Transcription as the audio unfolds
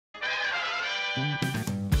Yeah,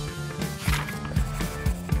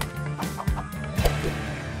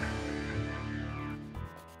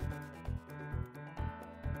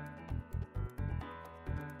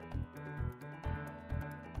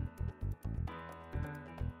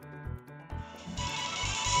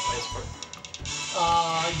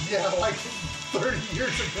 like 30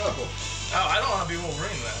 years ago. Oh, I don't want to be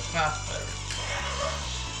Wolverine then. Nah, whatever.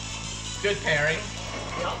 Good pairing.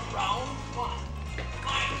 Yep, round one.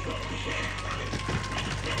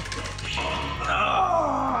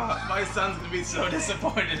 Oh, my son's gonna be so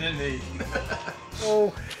disappointed in me.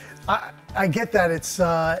 Oh, I get that. It's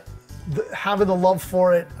having the love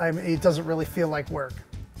for it. I mean, it doesn't really feel like work.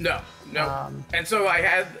 No. And so I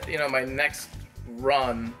had, my next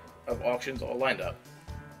run of auctions all lined up.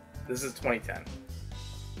 This is 2010.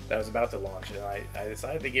 That was about to launch, and I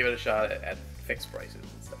decided to give it a shot at fixed prices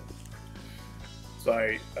instead. So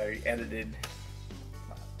I edited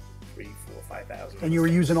 3, 4, 5,000. And you were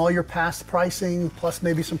using all your past pricing plus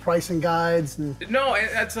maybe some pricing guides. No,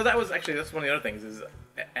 and so that's one of the other things is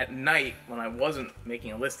at night when I wasn't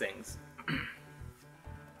making listings,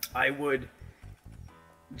 I would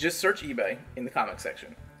just search eBay in the comic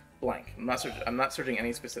section, blank. I'm not searching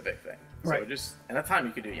any specific thing. So right. Just at that time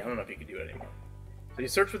you could do it. I don't know if you could do it anymore. So you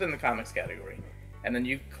search within the comics category, and then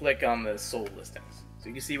you click on the sold listings, so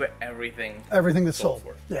you can see what everything that's sold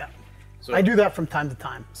for. Yeah. So I do that from time to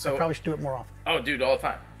time. So I probably should do it more often. Oh, dude, all the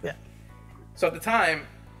time. Yeah. So at the time,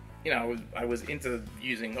 I was into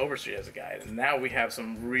using Overstreet as a guide, and now we have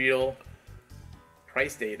some real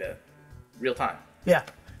price data, real time. Yeah.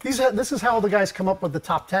 This is how the guys come up with the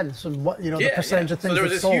top 10s and what the percentage of things. So there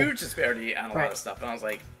was this sold. huge disparity on a lot of stuff, and I was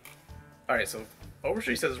like, all right, so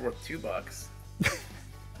Overstreet says it's worth $2.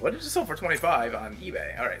 What did it sell for 25 on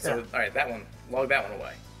eBay? All right, all right, that one, log that one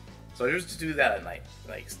away. So I just do that at night,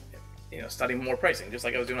 like studying more pricing, just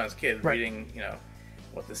like I was doing when I was a kid, reading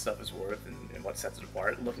what this stuff is worth and what sets it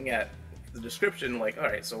apart, looking at the description, like, all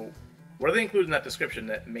right, so what are they including in that description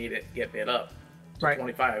that made it get bid up to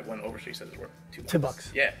 25 when Overstreet says it's worth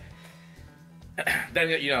 $2? Yeah.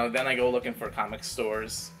 Then then I go looking for comic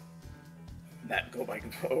stores that go by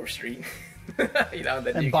Overstreet.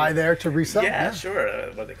 And buy there to resell. Yeah,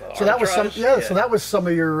 sure. What they call it. So that was So that was some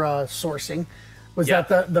of your sourcing. Was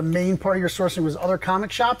that the main part of your sourcing was other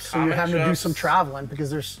comic shops? So you're having to do some traveling because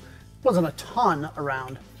there's wasn't a ton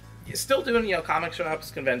around. You're still doing comic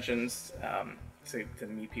shops, conventions, to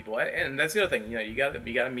meet people, and that's the other thing. You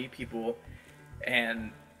gotta meet people,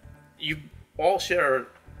 and you all share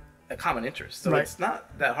a common interest. So it's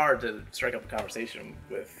not that hard to strike up a conversation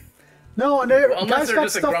with. No, and guys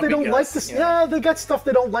got stuff they don't like to. Yeah, they got stuff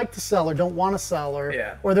they don't like to sell or don't want to sell, or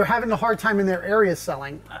they're having a hard time in their area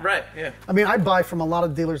selling. Right. Yeah. I mean, I buy from a lot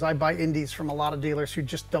of dealers. I buy indies from a lot of dealers who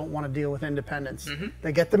just don't want to deal with independents. Mm-hmm.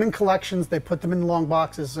 They get them in collections. They put them in long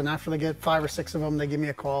boxes, and after they get 5 or 6 of them, they give me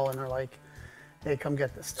a call and they're like, "Hey, come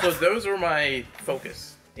get this stuff." So those were my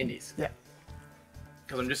focus indies. Yeah.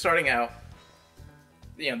 Because I'm just starting out.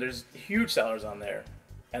 There's huge sellers on there,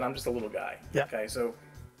 and I'm just a little guy. Yeah. Okay, so.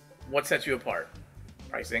 What sets you apart?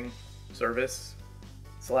 Pricing, service,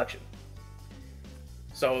 selection.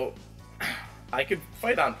 So I could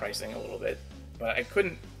fight on pricing a little bit, but I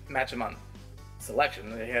couldn't match them on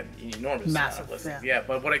selection. They had enormous massive listings. Yeah,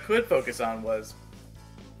 but what I could focus on was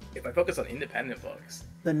if I focus on independent books.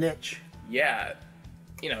 The niche. Yeah,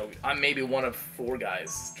 I'm maybe one of 4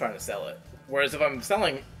 guys trying to sell it. Whereas if I'm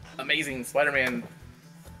selling Amazing Spider-Man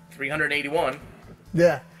 381,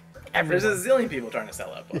 yeah. There's a zillion people trying to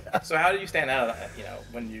sell that book. Yeah. So how do you stand out,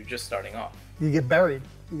 when you're just starting off? You get buried.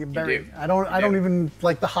 You get buried. I don't even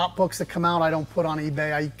like the hot books that come out. I don't put on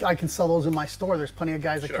eBay. I can sell those in my store. There's plenty of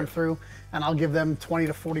guys that come through, and I'll give them 20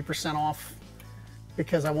 to 40% off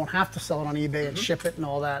because I won't have to sell it on eBay and ship it and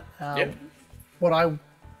all that. What I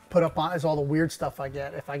put up on is all the weird stuff I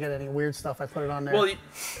get. If I get any weird stuff, I put it on there. Well,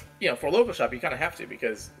 for a local shop, you kind of have to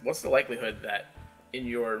because what's the likelihood that in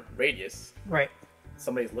your radius,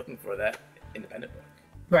 somebody's looking for that independent book.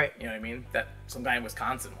 Right. You know what I mean? That some guy in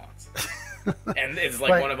Wisconsin wants. And it's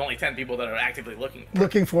like one of only 10 people that are actively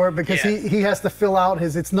looking for it because he has to fill out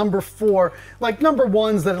it's number 4. Like number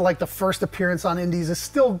 1s that are like the first appearance on indies is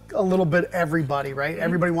still a little bit everybody, right? Mm-hmm.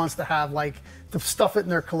 Everybody wants to have to stuff it in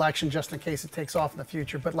their collection just in case it takes off in the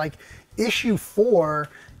future. But like issue 4,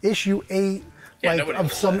 issue 8,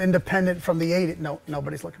 of some independent from the 8,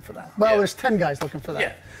 nobody's looking for that. Well, there's 10 guys looking for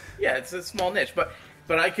that. Yeah, it's a small niche, but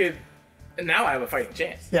I could. And now I have a fighting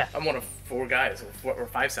chance. Yeah. I'm one of 4 guys or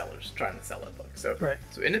 5 sellers trying to sell that book. So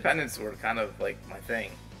independents were kind of like my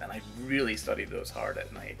thing, and I really studied those hard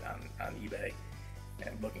at night on eBay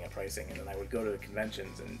and looking at pricing. And then I would go to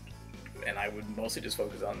conventions and and I would mostly just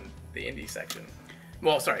focus on the indie section.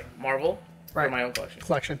 Well, sorry, Marvel for my own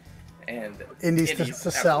collection. And indies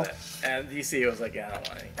to sell. That. And DC was like, yeah, I don't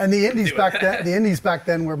want any. And the indies back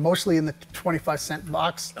then were mostly in the 25-cent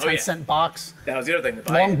box, 10-cent box. That was the other thing.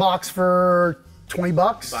 Long box for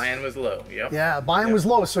 $20. Buy-in was low. Yep. Yeah, buy-in was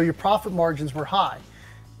low, so your profit margins were high,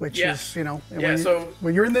 which is, you know,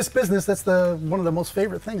 when you're in this business, that's one of the most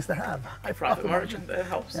favorite things to have. High profit margin. That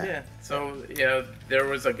helps. Yeah. So there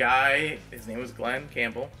was a guy. His name was Glenn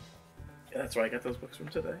Campbell. Yeah, that's where I got those books from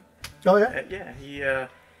today. Oh yeah. Yeah.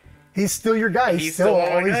 He's still your guy. He's still one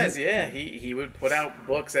of my guys. Yeah. He would put out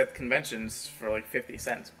books at conventions for like 50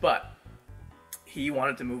 cents, but he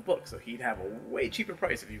wanted to move books, so he'd have a way cheaper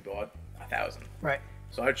price if you bought 1,000. Right.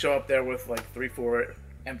 So I'd show up there with like 3-4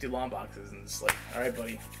 empty long boxes, and it's like, all right,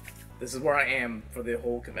 buddy, this is where I am for the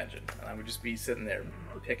whole convention, and I would just be sitting there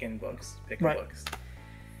picking books.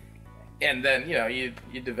 And then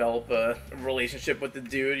you develop a relationship with the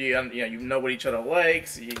dude. You know what each other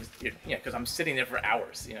likes. Because I'm sitting there for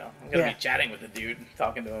hours. I'm gonna be chatting with the dude,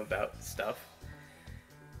 talking to him about stuff.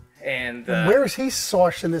 And where is he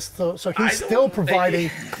sourcing this? So he's still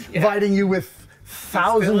providing you with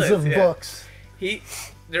thousands of books.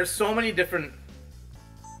 There's so many different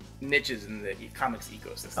niches in the comics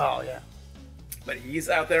ecosystem. Oh yeah. But he's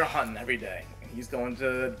out there hunting every day. He's going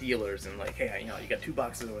to dealers and like, hey, you got 2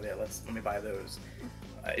 boxes over there. Let me buy those.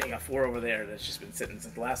 You got 4 over there that's just been sitting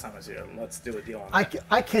since the last time I was here. Let's do a deal on that.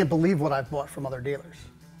 I can't believe what I've bought from other dealers.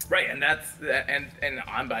 Right, and and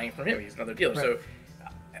I'm buying it from him. He's another dealer. Right. So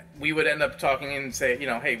we would end up talking and say,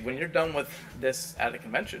 hey, when you're done with this at a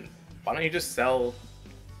convention, why don't you just sell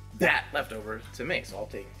that leftover to me? So I'll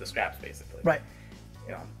take the scraps basically. Right.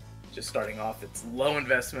 Just starting off, it's low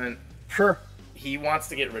investment. Sure. He wants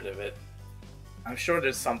to get rid of it. I'm sure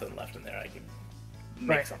there's something left in there I can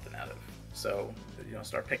make something out of. So,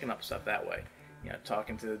 start picking up stuff that way.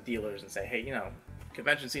 Talking to dealers and say, hey,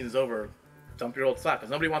 convention season is over. Dump your old stock, because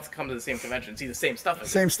nobody wants to come to the same convention and see the same stuff again.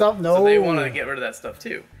 Same stuff? No. So they want to get rid of that stuff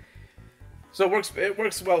too. So it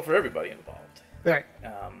works well for everybody involved. Right.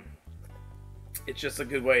 It's just a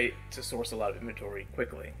good way to source a lot of inventory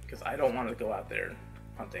quickly, because I don't want to go out there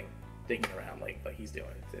hunting, digging around like he's doing.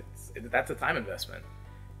 That's a time investment.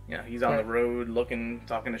 He's on the road looking,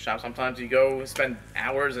 talking to shops. Sometimes you go spend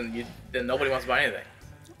hours and then nobody wants to buy anything.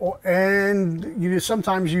 And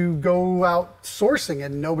sometimes you go out sourcing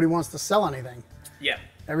and nobody wants to sell anything. Yeah.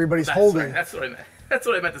 Everybody's holding. That's what I meant. That's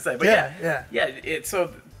what I meant to say. But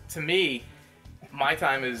so to me, my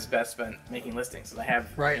time is best spent making listings, and I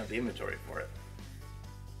have the inventory for it.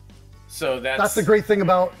 So that's the great thing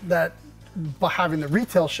about that. By having the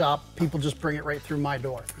retail shop, people just bring it right through my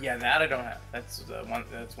door. Yeah, that I don't have. That's one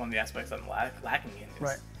of the aspects I'm lacking in.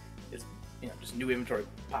 Is just new inventory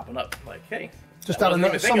popping up. Like, hey, just out of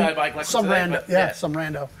some rando. Some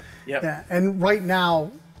rando. Yep. Yeah, and right now,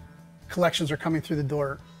 collections are coming through the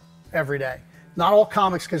door every day. Not all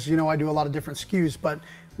comics, because I do a lot of different SKUs, but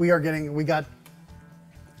we got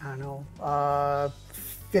I don't know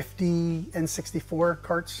 50 N64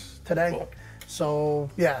 carts today. Cool. So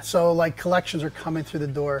like collections are coming through the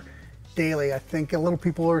door daily. I think a little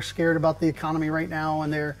people are scared about the economy right now,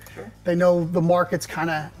 and they know the market's kind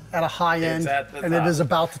of at a high end, and it is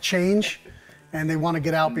about to change, and they want to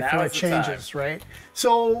get out before it changes, right?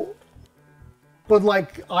 So, but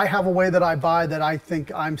like I have a way that I buy that I think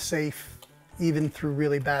I'm safe even through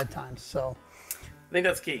really bad times. So I think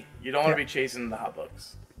that's key. You don't want to be chasing the hot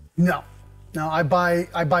books. No, I buy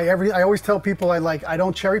I always tell people I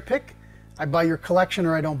don't cherry pick. I buy your collection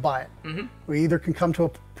or I don't buy it. Mm-hmm. We either can come to a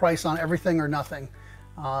price on everything or nothing.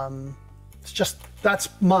 That's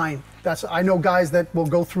mine. I know guys that will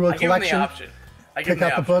go through a collection. I give them the option. Pick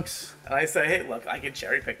out the books. And I say, hey, look, I can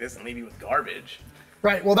cherry pick this and leave you with garbage.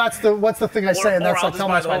 Right. Well, what's the thing I say, and that's I'll tell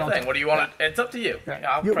my thing. What do you want? It's up to you.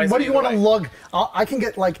 Right. What do you want to lug? I can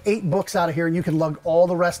get like 8 books out of here, and you can lug all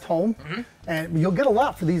the rest home, and you'll get a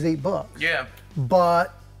lot for these 8 books. Yeah.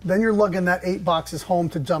 But then you're lugging that 8 boxes home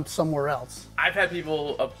to dump somewhere else. I've had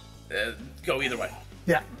people go either way.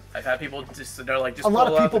 Yeah. I've had people they're like, just a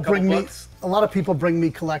lot of people bring me books. A lot of people bring me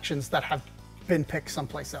collections that have been picked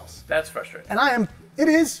someplace else. That's frustrating. And it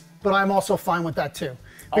is, but I'm also fine with that too.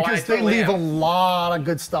 Because they leave a lot of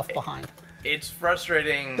good stuff behind. It's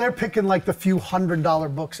frustrating. They're picking like the few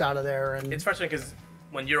 $100 books out of there, and it's frustrating because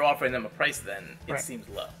when you're offering them a price, then it seems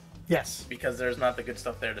low. Yes. Because there's not the good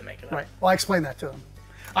stuff there to make it up. Right. Well, I explain that to them.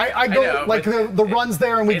 I go like the runs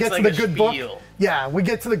there, and we get to the good book. Yeah, we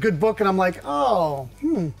get to the good book, and I'm like, odd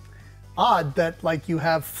that like you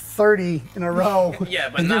have 30 in a row. Yeah,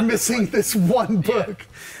 but and you're missing this one book.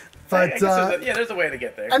 But there's a way to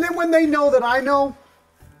get there. And then when they know that I know,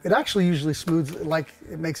 it actually usually smooths, like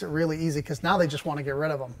it makes it really easy because now they just want to get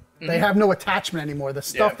rid of them. They have no attachment anymore. The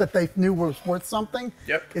stuff that they knew was worth something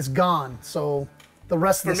is gone. So the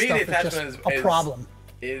rest of the stuff is just a problem.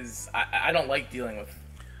 I don't like dealing with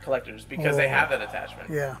collectors because they have that attachment.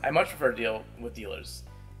 Yeah. I much prefer to deal with dealers.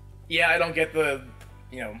 Yeah, I don't get the,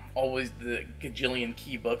 always the gajillion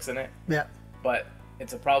key books in it. Yeah. But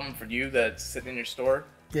it's a problem for you that's sitting in your store.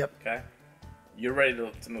 Yep. Okay. You're ready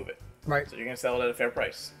to move it. Right. So you're gonna sell it at a fair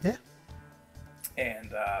price. Yeah.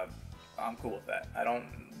 And I'm cool with that. I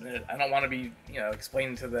don't want to be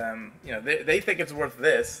explaining to them. They think it's worth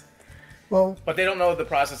this. Well. But they don't know the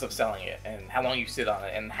process of selling it and how long you sit on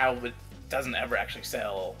it and how it doesn't ever actually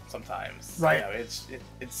sell sometimes. Right.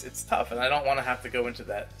 It's tough, and I don't want to have to go into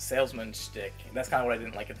that salesman shtick. That's kind of what I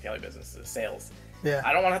didn't like in the family business, the sales. Yeah.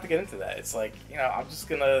 I don't want to have to get into that. It's like, I'm just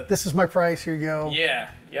gonna. This is my price. Here you go. Yeah.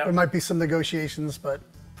 Yeah. There might be some negotiations, but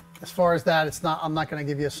as far as that, it's not. I'm not going to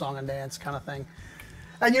give you a song and dance kind of thing.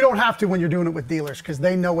 And you don't have to when you're doing it with dealers because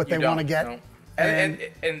they know what they want to get. No. And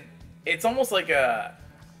it's almost like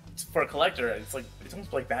for a collector, it's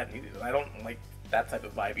almost like bad news. I don't like that type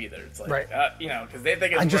of vibe either. It's like, because they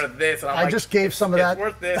think it's worth this, and I'm like, just gave some of that. It's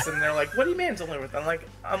worth this, and they're like, what do you mean it's only worth? I'm like,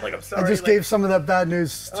 I'm sorry. I just gave some of that bad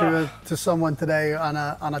news to someone today on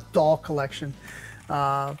a doll collection,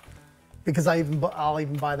 because I'll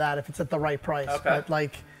even buy that if it's at the right price. Okay.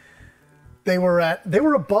 But they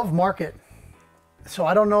were above market. So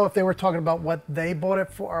I don't know if they were talking about what they bought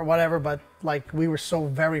it for or whatever, but we were so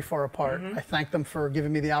very far apart. I thanked them for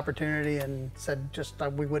giving me the opportunity and said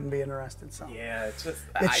we wouldn't be interested. So yeah, it's just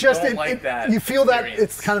I don't like that. You feel experience. that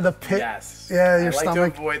it's kind of the pit. Yes. Yeah, your I like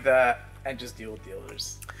stomach. to avoid that and just deal with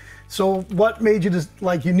dealers. So what made you just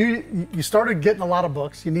you started getting a lot of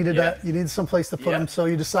books. You needed some place to put them, so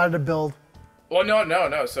you decided to build. Well,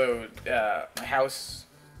 no. So my house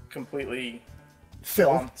completely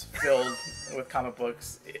filled with comic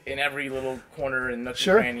books in every little corner and nook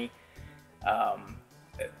and cranny.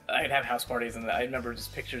 I'd have house parties, and I remember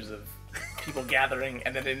just pictures of people gathering,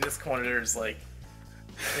 and then in this corner there's a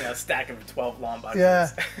stack of 12 long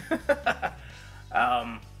boxes.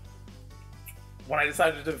 Yeah. When I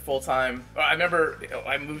decided to do it full time, I remember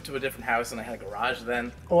I moved to a different house and I had a garage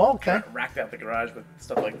then. Oh, okay. I racked out the garage with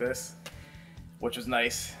stuff like this, which was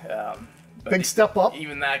nice. But Big step up.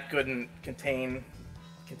 Even that couldn't contain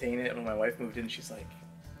it. When my wife moved in, she's like,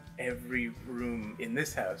 every room in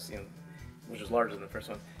this house, which was larger than the first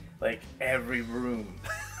one, every room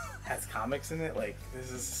has comics in it.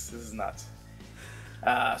 This is nuts.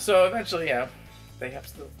 So eventually, they have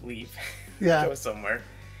to leave, go somewhere.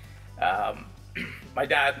 My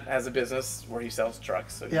dad has a business where he sells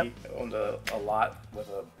trucks, so he owned a lot with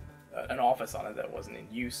an office on it that wasn't in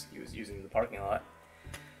use. He was using the parking lot.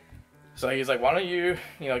 So he was like, why don't you,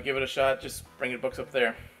 give it a shot, just bring your books up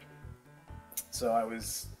there. So I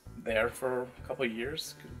was there for a couple of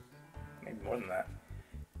years, maybe more than that.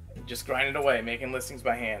 Just grinding away, making listings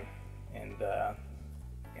by hand. And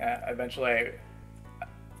eventually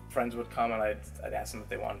friends would come and I'd ask them if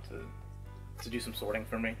they wanted to do some sorting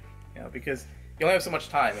for me. Because you only have so much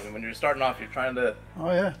time. I mean, when you're starting off, you're trying to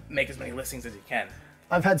make as many listings as you can.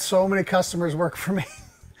 I've had so many customers work for me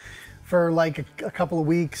for a couple of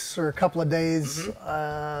weeks or a couple of days,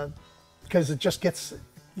 because it just gets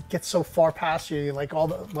so far past you.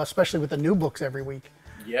 Especially with the new books every week.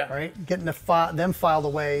 Yeah. Right. Getting them filed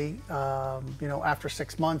away, after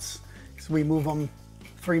 6 months, because we move them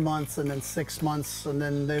 3 months and then 6 months, and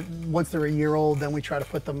then once they're a year old, then we try to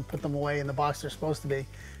put them away in the box they're supposed to be,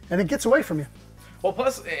 and it gets away from you. Well,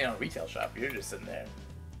 plus, retail shop, you're just sitting there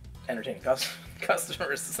entertaining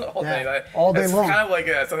customers all day. All day long. It's kind of like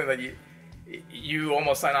something that you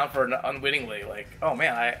almost sign on for unwittingly. Oh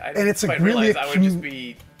man, I didn't quite realize I would just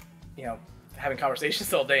be, having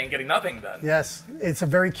conversations all day and getting nothing done. Yes, it's a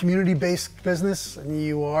very community-based business, and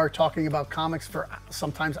you are talking about comics for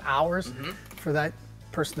sometimes hours for that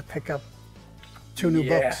person to pick up 2 new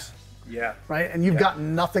books. Yeah. Right, and you've got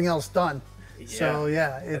nothing else done. Yeah. So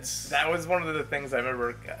it's that was one of the things I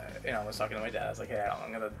remember. I was talking to my dad. I was like, "Hey,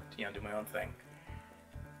 I'm gonna do my own thing,"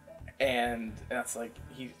 and that's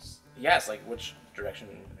he asked which direction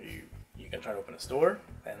are you gonna try to open a store?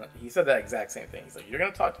 And he said that exact same thing. He's like, "You're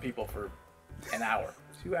gonna talk to people for an hour,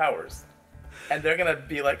 2 hours, and they're gonna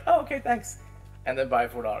be like, oh, okay, thanks,' and then buy a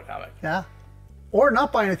 $4 comic." Yeah. Or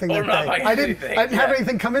not buy anything that day. I didn't have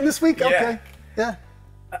anything come in this week? Okay. Yeah.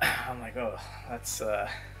 I'm like, oh, that's a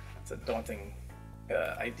daunting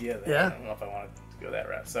idea there. Yeah. I don't know if I wanted to go that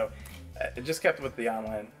route. So it just kept with the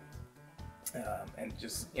online. And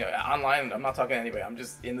just, online, I'm not talking to anybody. I'm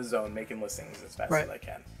just in the zone making listings as fast as I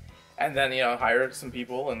can. And then, hire some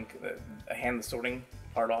people and hand the sorting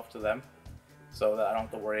part off to them, so that I don't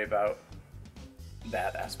have to worry about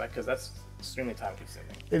that aspect, because that's extremely time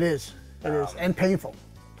consuming. It is. It is, and painful.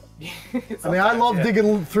 I mean, I love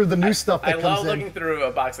digging through the new stuff that I comes love in. looking through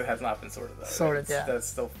a box that has not been sorted though. Sorted, yeah. That's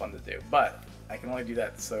still fun to do, but I can only do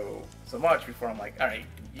that so much before I'm like, all right,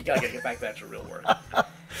 you gotta get back to actual real work.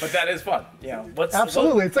 But that is fun, you know.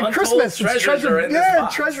 Absolutely, it's like Christmas. It's treasure,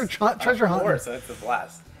 treasure hunt. Of course, it's a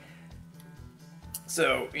blast.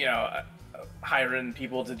 So, you know, hiring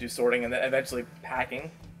people to do sorting and then eventually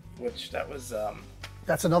packing, which that was.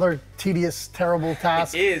 That's another tedious, terrible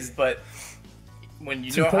task. It is, but when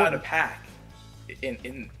you know how to pack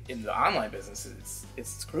in the online business,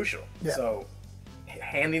 it's crucial. Yeah. So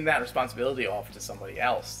handing that responsibility off to somebody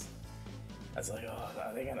else, that's like, oh,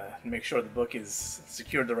 are they gonna make sure the book is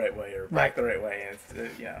secured the right way or packed the right way? And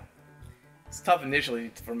it's, you know, it's tough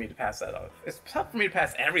initially for me to pass that off. It's tough for me to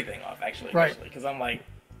pass everything off actually, because I'm like,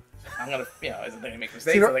 I'm gonna, you know, is it gonna make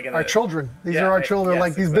mistakes? See, our children. These are our children. Yes,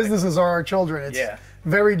 like these businesses are our children. It's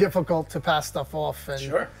very difficult to pass stuff off. And,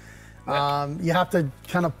 sure. You have to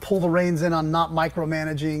kind of pull the reins in on not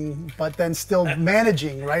micromanaging, but then still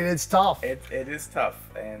managing, right? It's tough. It is tough.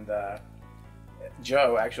 And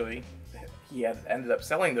Joe, actually, he had ended up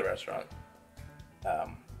selling the restaurant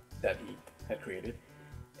that he had created.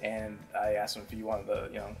 And I asked him if he wanted to,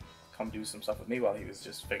 you know, come do some stuff with me while he was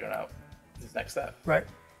just figuring out his next step. Right.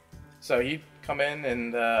 So he'd come in,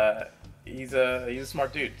 and he's a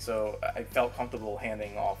smart dude. So I felt comfortable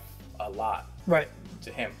handing off a lot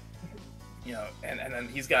to him. You know, and then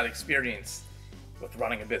he's got experience with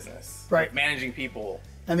running a business, with managing people,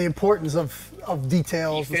 and the importance of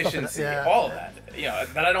details, efficiency, and stuff all of that. You know,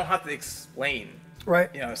 that I don't have to explain. Right.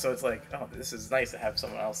 You know, so it's like, oh, this is nice to have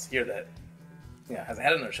someone else here that, you know, has a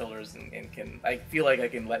head on their shoulders and can. I feel like I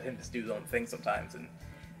can let him just do his own thing sometimes, and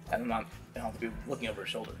I'm not, I don't have to be looking over his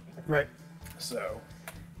shoulder. Right. So,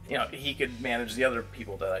 you know, he could manage the other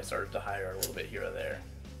people that I started to hire a little bit here or there,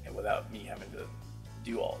 and without me having to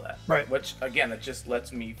do all that. Right. Which, again, it just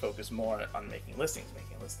lets me focus more on making listings.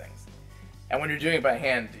 And when you're doing it by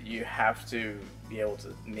hand, you have to be able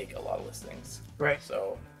to make a lot of listings. Right.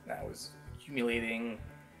 So I was accumulating,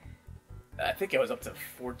 I think I was up to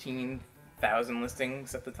 14,000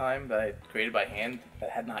 listings at the time that I created by hand that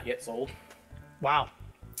had not yet sold. Wow.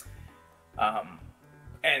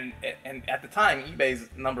 And at the time, eBay's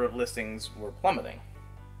number of listings were plummeting.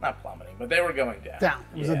 Not plummeting, but they were going down. Down.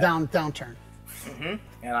 It was a downturn. Mm-hmm.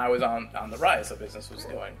 And I was on the rise, so business was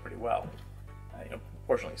going pretty well, you know,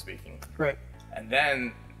 proportionally speaking. Right. And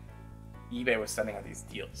then eBay was sending out these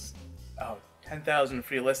deals. Oh, 10,000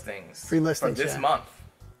 free listings. Free listings for this month.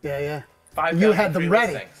 Yeah, yeah. 5,000 you had them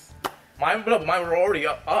ready. Listings. Mine were already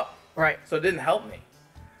up. Right. So it didn't help me.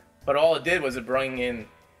 But all it did was it bring in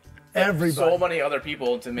everybody, so many other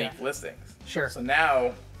people to make listings. Sure. So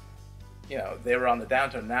now, you know, they were on the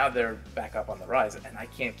downturn. Now they're back up on the rise, and I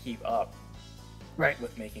can't keep up. Right.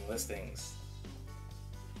 With making listings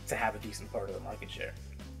to have a decent part of the market share.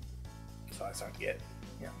 So I start to get,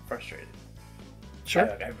 you know, frustrated.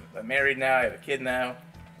 Sure. I'm married now, I have a kid now.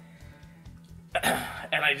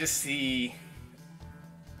 And I just see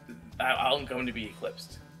I'm going to be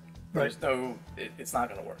eclipsed. Right. It's not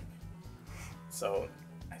going to work. So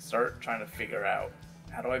I start trying to figure out,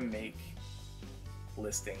 how do I make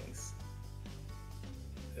listings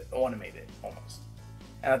automated almost?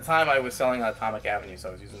 And at the time, I was selling on Atomic Avenue, so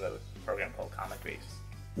I was using a program called Comic-Base.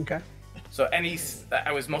 Okay. So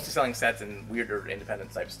I was mostly selling sets and weirder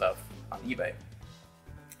independent type stuff on eBay.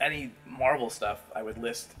 Any Marvel stuff, I would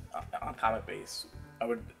list on Comic-Base. I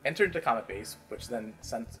would enter into Comic-Base, which then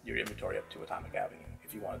sent your inventory up to Atomic Avenue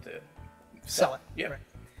if you wanted to sell it. Yeah. Right.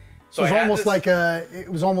 So it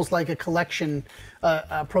was almost like a collection,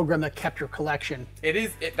 a program that kept your collection.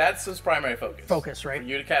 That's its primary focus. Focus, right? For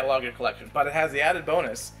you to catalog your collection, but it has the added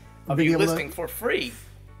bonus of you listing for free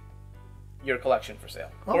your collection for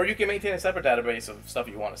sale, or you can maintain a separate database of stuff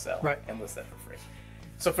you want to sell, and list that for free.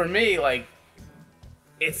 So for me, like,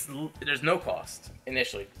 there's no cost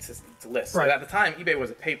initially to list. Right. But at the time, eBay was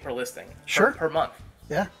a pay per listing per month.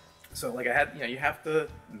 Yeah. So like you have to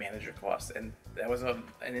manage your costs, and that was an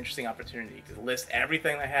interesting opportunity to list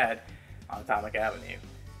everything I had on Atomic Avenue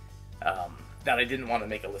that I didn't want to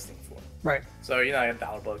make a listing for. Right. So I had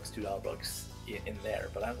 $1 books, $2 books in there,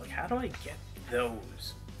 but I was like, how do I get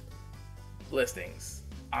those listings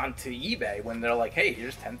onto eBay when they're like, hey,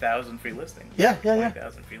 here's 10,000 free listings,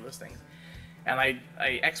 20,000 free listings, and I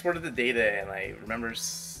exported the data, and I remember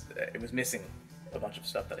it was missing a bunch of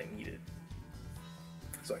stuff that I needed.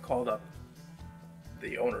 So I called up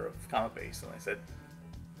the owner of Comic-Base and I said,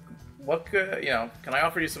 "What can I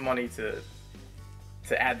offer you some money to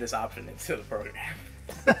add this option into the program?"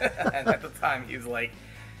 And at the time, he was like,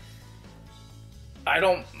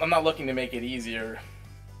 I'm not looking to make it easier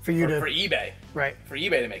For you for eBay. Right. For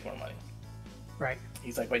eBay to make more money. Right.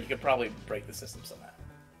 He's like, but you could probably break the system somehow.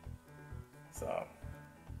 So,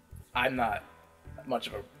 I'm not much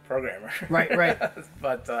of a programmer. Right.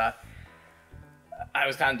 But I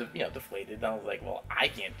was kind of, deflated. I was like, well, I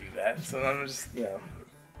can't do that. So I'm just,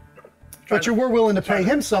 But you were willing to pay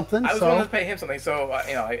him something. I was willing to pay him something. So,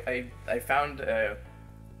 I found a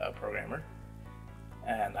programmer,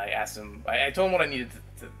 and I asked him. I told him what I needed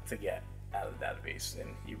to get out of the database, and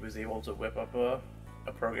he was able to whip up a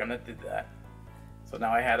program that did that. So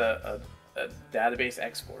now I had a database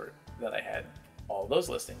export that I had all those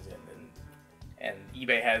listings in, and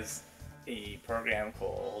eBay has a program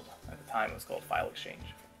called, at the time it was called File Exchange.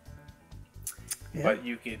 Yeah. But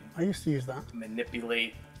you could I used to use that.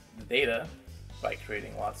 manipulate the data by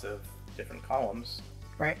creating lots of different columns,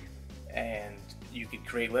 Right. and you could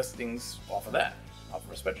create listings off of that, off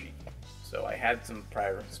of a spreadsheet. So I had some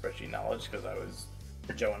prior spreadsheet knowledge because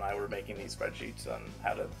Joe and I were making these spreadsheets on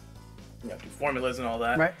how to, do formulas and all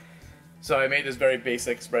that. Right. So I made this very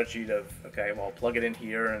basic spreadsheet of, okay, well, I'll plug it in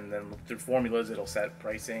here, and then through formulas, it'll set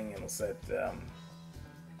pricing, it'll set,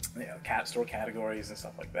 store categories and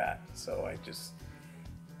stuff like that. So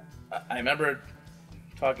I remember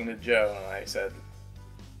talking to Joe, and I said,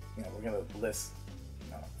 we're going to list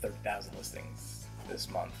 30,000 listings this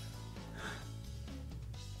month.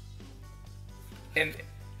 And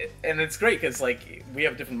it's great because we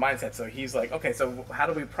have different mindsets. So he's like, okay, so how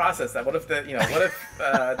do we process that? What if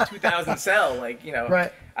 2,000 sell?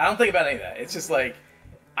 Right. I don't think about any of that. It's just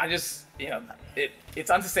it's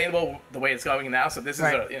unsustainable the way it's going now. So this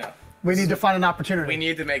Right. is We need to find an opportunity. we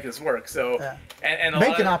need to make this work. So Yeah. and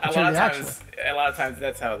Make an opportunity, a lot of times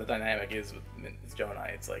that's how the dynamic is with Joe and I.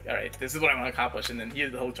 It's like, all right, this is what I want to accomplish, and then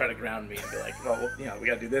he'll try to ground me and be like, well, we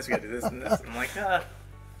got to do this, we got to do this, and this. And I'm like,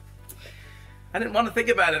 I didn't want to think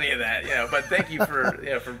about any of that, but thank you for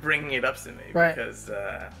for bringing it up to me, Right. because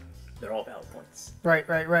they're all valid points. Right.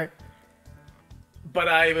 But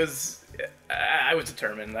I was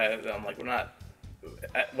determined. I'm like, we're not,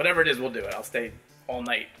 whatever it is, we'll do it. I'll stay all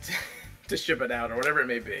night to ship it out or whatever it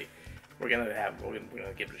may be. We're gonna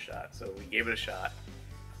give it a shot. So we gave it a shot,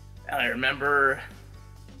 and I remember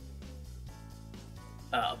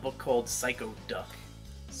a book called Psycho Duck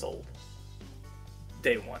sold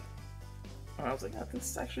day one. And I was like,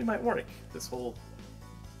 this actually might work. This whole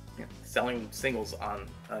selling singles on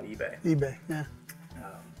eBay. eBay. Yeah.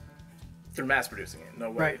 Through mass producing it.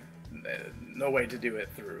 No way to do it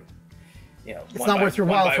through, It's not worth your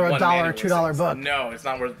while for $1 or $2 book. No, it's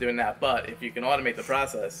not worth doing that. But if you can automate the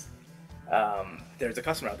process, there's a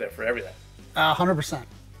customer out there for everything. 100%.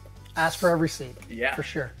 Ask for every seat. Yeah. For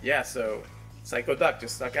sure. Yeah, so Psycho Duck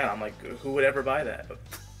just stuck out. I'm like, who would ever buy that? But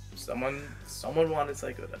someone wanted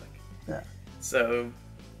Psycho Duck. Yeah. So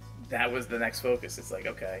that was the next focus. It's like,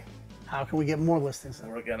 okay, How can we get more listings?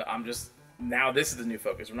 now this is the new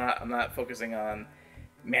focus. I'm not focusing on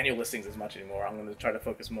manual listings as much anymore. I'm going to try to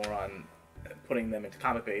focus more on putting them into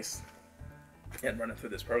comic base and running through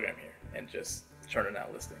this program here and just churning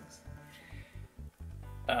out listings.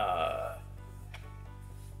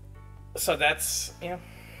 So that's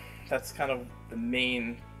kind of the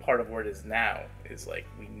main part of where it is now, is like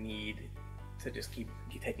we need to just keep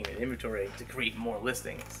taking an inventory to create more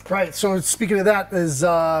listings. Right. So speaking of that, is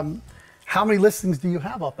how many listings do you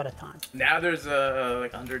have up at a time? Now there's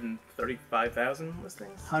like 135,000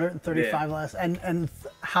 listings. 135 less. And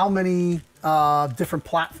how many different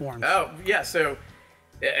platforms? Oh yeah. So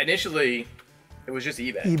initially it was just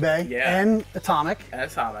eBay. eBay and Atomic. And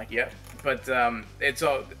Atomic, yeah. But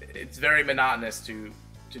it's very monotonous to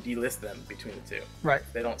delist them between the two. Right.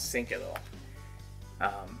 They don't sync at all.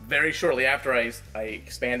 Very shortly after I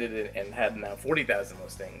expanded it and had now 40,000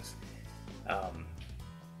 listings,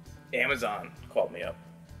 Amazon called me up.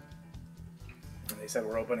 And they said,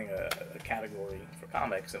 we're opening a category for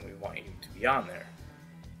comics and we want you to be on there.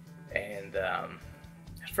 And at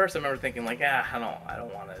first I remember thinking like, I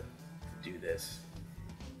don't want to do this.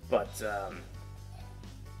 But,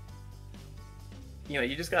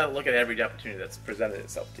 you just got to look at every opportunity that's presented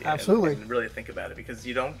itself to you. Absolutely. And really think about it, because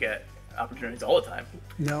you don't get opportunities all the time.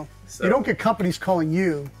 No. So, you don't get companies calling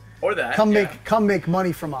you. Or that. Come make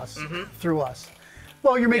money from us, through us.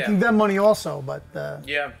 Well, you're making them money also, but...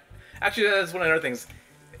 Yeah. Actually, that's one of the other things.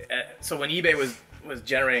 So when eBay was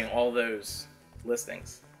generating all those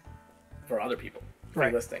listings for other people,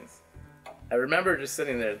 free listings, I remember just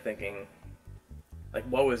sitting there thinking, like,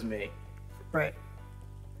 woe is me. Right.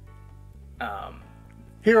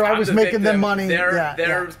 Here I was making them money.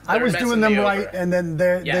 I was doing them right, and then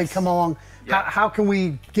they come along. Yeah. How can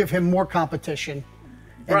we give him more competition?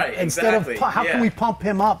 And Right, instead exactly, of how can yeah. we pump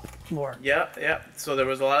him up more? Yeah, yeah. So there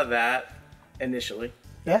was a lot of that initially.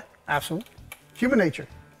 Yeah, absolutely. Human nature.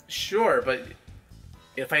 Sure, but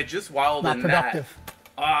if I just wallowed Not in productive.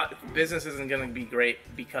 that, business isn't going to be great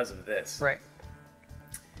because of this. Right.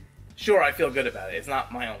 Sure, I feel good about it. It's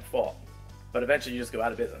not my own fault. But eventually you just go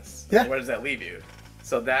out of business. Yeah. Where does that leave you?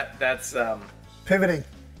 So that's Pivoting.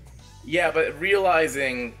 yeah, but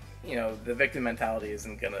realizing, the victim mentality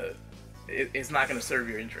isn't going to it's not going to serve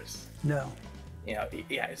your interests. No. Yeah,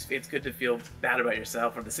 it's good to feel bad about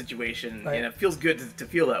yourself or the situation, Right. and it feels good to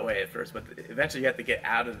feel that way at first, but eventually you have to get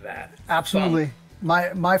out of that. Absolutely.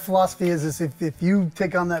 My philosophy is if you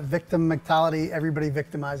take on that victim mentality, everybody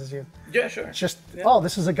victimizes you. Yeah, sure. It's just, Yeah. oh,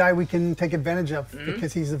 this is a guy we can take advantage of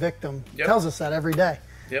because he's the victim. Yep. Tells us that every day.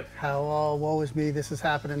 Yep. How, oh, woe is me, this has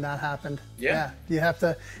happened and that happened. Yeah. You have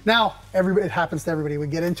to, now, it happens to everybody. We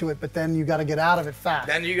get into it, but then you got to get out of it fast.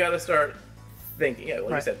 Then you got to start thinking, like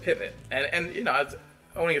Right. you said, pivot. And as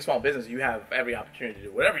owning a small business, you have every opportunity to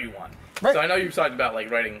do whatever you want. Right. So I know you've talked about like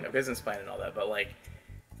writing a business plan and all that, but like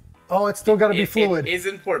Oh, it's still got to be fluid. It is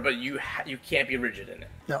important, but you can't be rigid in it.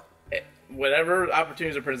 No. Whatever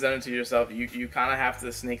opportunities are presented to yourself, you kind of have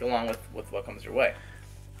to sneak along with what comes your way.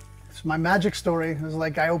 It's my magic story. It was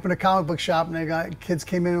like I opened a comic book shop and kids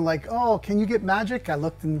came in and like, oh, can you get magic? I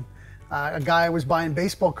looked and a guy I was buying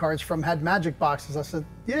baseball cards from had magic boxes. I said,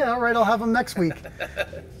 yeah, all right, I'll have them next week.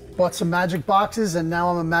 Bought some magic boxes and now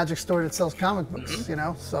I'm a magic store that sells comic books,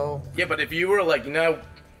 so. Yeah, but if you were like, nah,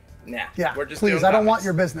 Yeah, we're just please, doing I don't want comics.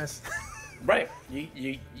 your business. Right.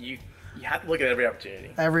 You have to look at every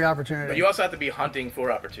opportunity. Every opportunity. But you also have to be hunting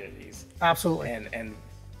for opportunities Absolutely.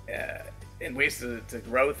 and ways to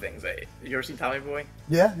grow things. You ever seen Tommy Boy?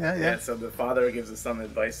 Yeah. So the father gives his son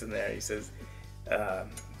advice in there. He says,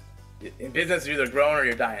 in business, you're either growing or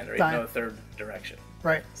you're dying. There ain't no third direction.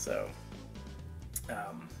 Right. So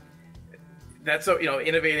that's so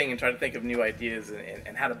innovating and trying to think of new ideas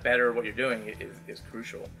and how to better what you're doing is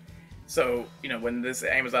crucial. So when this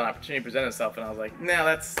Amazon opportunity presented itself, and I was like, nah,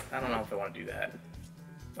 I don't know if I want to do that.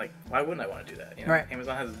 Like, why wouldn't I want to do that? Right.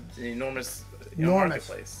 Amazon has an enormous Enormous.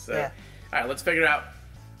 marketplace. So Yeah. all right, let's figure out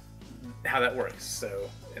how that works. So,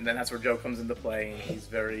 and then that's where Joe comes into play, and he's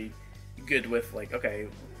very good with like, okay,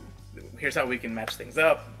 here's how we can match things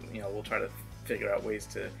up. We'll try to figure out ways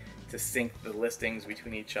to sync the listings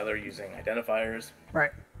between each other using identifiers.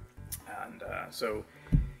 Right. And so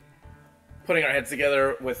putting our heads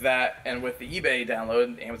together with that and with the eBay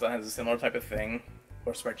download, Amazon has a similar type of thing,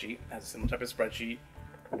 or spreadsheet, has a similar type of spreadsheet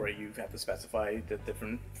where you have to specify the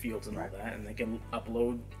different fields and all that, and they can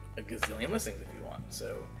upload a gazillion listings if you want.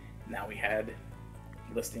 So now we had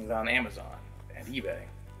listings on Amazon and eBay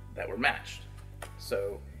that were matched.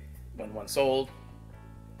 So when one sold,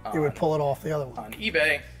 It would pull it off the other one. on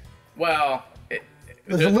eBay, well,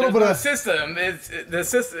 There's a little bit no of system. The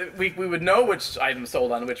system. We would know which item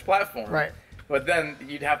sold on which platform. Right. But then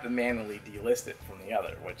you'd have to manually delist it from the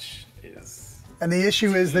other, which is. And the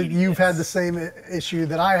issue is that you've had the same issue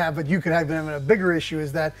that I have, but you could have even a bigger issue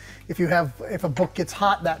is that if a book gets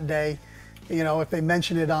hot that day, if they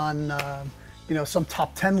mention it on, some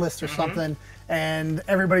top 10 list or something, and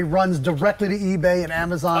everybody runs directly to eBay and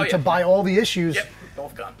Amazon to buy all the issues. Yep,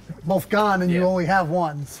 both gone. And you only have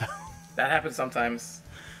one. So. That happens sometimes.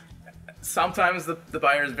 Sometimes the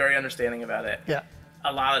buyer is very understanding about it. Yeah.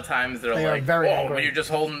 A lot of times they're They are like, very "Oh, angry. but you're just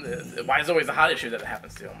holding. Why is it always a hot issue that it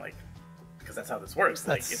happens to?" I'm like, because that's how this works.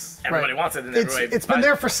 Like, everybody wants it, and everybody. It's been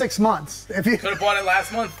there for 6 months. If you could have bought it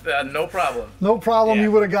last month, no problem. no problem, Yeah.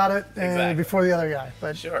 you would have got it Exactly. before the other guy.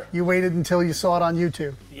 But Sure. you waited until you saw it on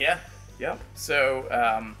YouTube, Yeah.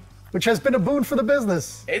 So. which has been a boon for the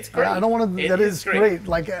business. It's great. I don't want to. It That is is great. great.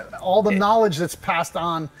 Like all the knowledge that's passed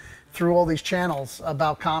on through all these channels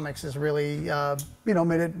about comics is really,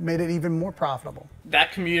 made it even more profitable.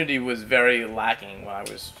 That community was very lacking when I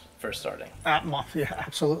was first starting. Yeah,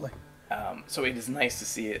 absolutely. So it is nice to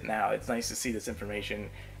see it now. It's nice to see this information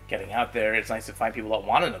getting out there. It's nice to find people that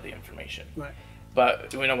want to know the information. Right.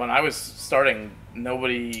 But when I was starting,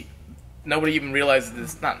 nobody even realized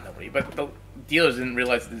this. Not nobody, but the dealers didn't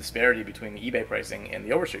realize the disparity between the eBay pricing and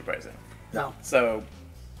the overstreet pricing. No. So,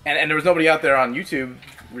 and there was nobody out there on YouTube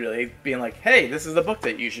really being like, "Hey, this is the book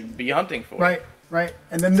that you should be hunting for." Right.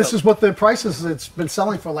 And then this is what the prices it's been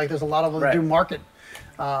selling for. Like there's a lot of them that Right. do market.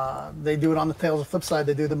 They do it on the Tales of Flipside.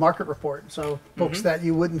 They do the market report. So books that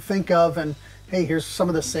you wouldn't think of, and hey, here's some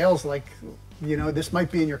of the sales. Like, this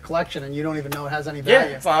might be in your collection, and you don't even know it has any Yeah,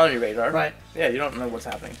 value. it's not on your radar. Right. Yeah, you don't know what's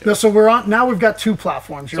happening to No, it. so we're on. Now we've got 2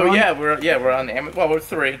 platforms. You're So on, we're on Amazon. Well, we're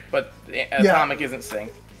 3, but Atomic isn't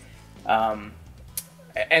synced.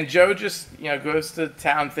 And Joe just, goes to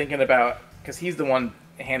town thinking about, because he's the one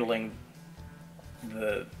handling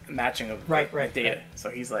the matching of the data. Right. So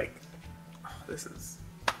he's like, oh, this is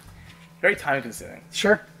very time consuming.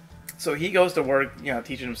 Sure. So he goes to work,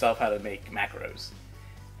 teaching himself how to make macros,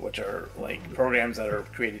 which are like programs that are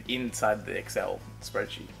created inside the Excel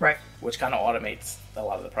spreadsheet. Right. Which kind of automates a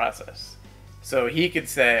lot of the process. So he could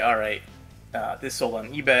say, all right, this sold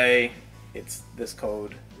on eBay, it's this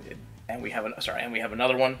code, and we have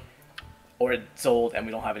another one, or it sold and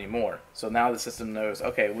we don't have any more. So now the system knows,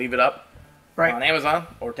 okay, leave it up on Amazon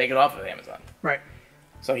or take it off of Amazon. Right.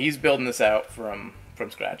 So he's building this out from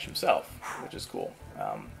scratch himself, which is cool.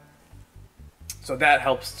 So that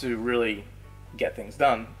helps to really get things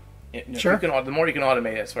done. Sure. The more you can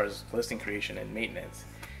automate as far as listing creation and maintenance,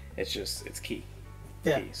 it's key.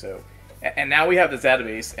 Yeah. Key. So, and now we have this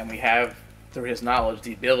database, and we have, through his knowledge,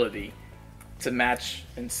 the ability to match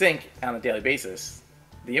and sync on a daily basis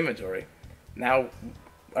the inventory. Now,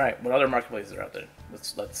 all right, what other marketplaces are out there?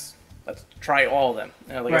 Let's try all of them.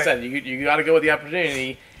 Like I said, you got to go with the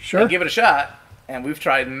opportunity and give it a shot. And we've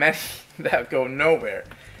tried many that go nowhere,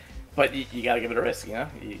 but you got to give it a risk.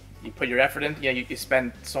 You put your effort in. You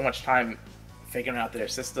spend so much time figuring out their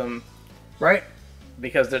system, right?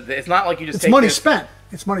 Because it's not like you just it's take money this, spent.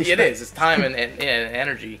 It's money spent. It is. It's time and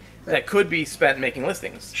energy that could be spent making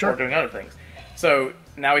listings or doing other things. So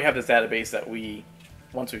now we have this database that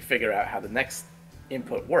once we figure out how the next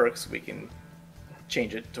input works, we can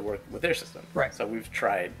change it to work with their system. Right. So we've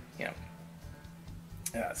tried,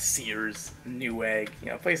 Sears, Newegg,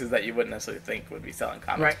 places that you wouldn't necessarily think would be selling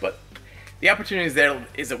comics. Right. But the opportunity is there.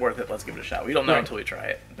 Is it worth it? Let's give it a shot. We don't know until we try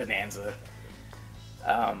it. Bonanza.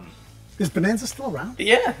 Is Bonanza still around?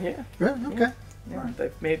 Yeah. Yeah. Okay. Yeah,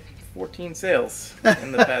 they've made 14 sales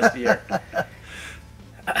in the past year.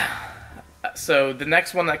 So the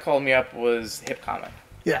next one that called me up was Hip Comic.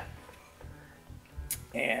 Yeah.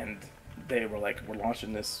 And they were like, we're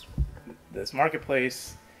launching this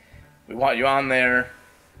marketplace. We want you on there.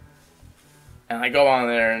 And I go on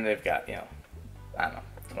there and they've got, I don't know,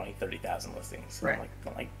 20, 30,000 listings. Right.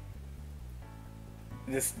 I'm like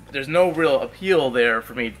this, there's no real appeal there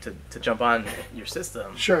for me to jump on your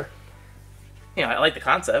system. Sure. I like the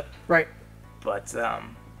concept. Right. But I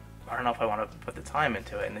don't know if I want to put the time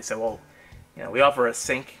into it. And they said, well, we offer a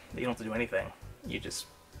sync. You don't have to do anything. You just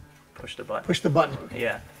push the button. Push the button.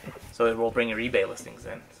 Yeah. So it will bring your eBay listings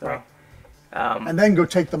in. So, right. And then go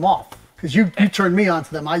take them off. Because you turned me on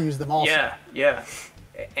to them. I use them also. Yeah.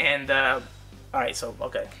 And, all right, so,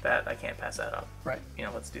 okay, that I can't pass that up. Right.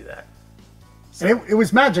 Let's do that. So, and it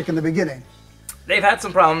was magic in the beginning. They've had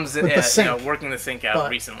some problems with the sync, working the sync out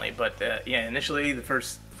recently. But, initially, the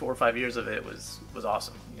first 4 or 5 years of it was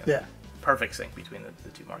awesome. Yeah. Perfect sync between the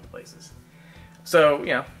two marketplaces.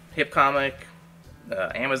 So, Hip Comic,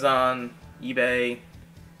 Amazon, eBay.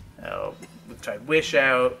 We've tried Wish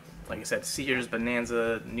out. Like I said, Sears,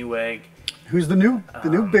 Bonanza, Newegg. Who's the new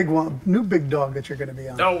big one, new big dog that you're going to be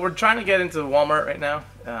on? Oh, we're trying to get into Walmart right now.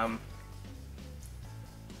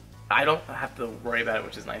 I don't have to worry about it,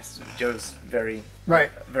 which is nice. Joe's very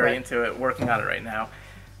into it, working on it right now.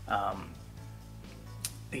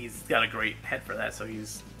 He's got a great head for that, so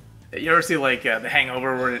he's. You ever see like The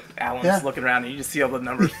Hangover where Alan's looking around and you just see all the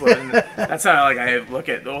numbers put in? That's how I look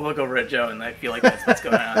over at Joe and I feel like that's what's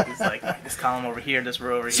going on. He's like, this column over here, this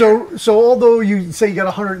row over here. So although you say you got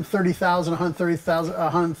 130,000,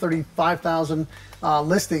 135,000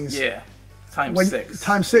 listings. Yeah. Times 6.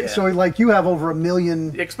 Yeah. So like you have over 1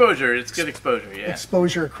 million. Exposure. It's good exposure. Yeah.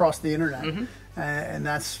 Exposure across the internet, and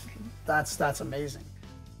that's amazing.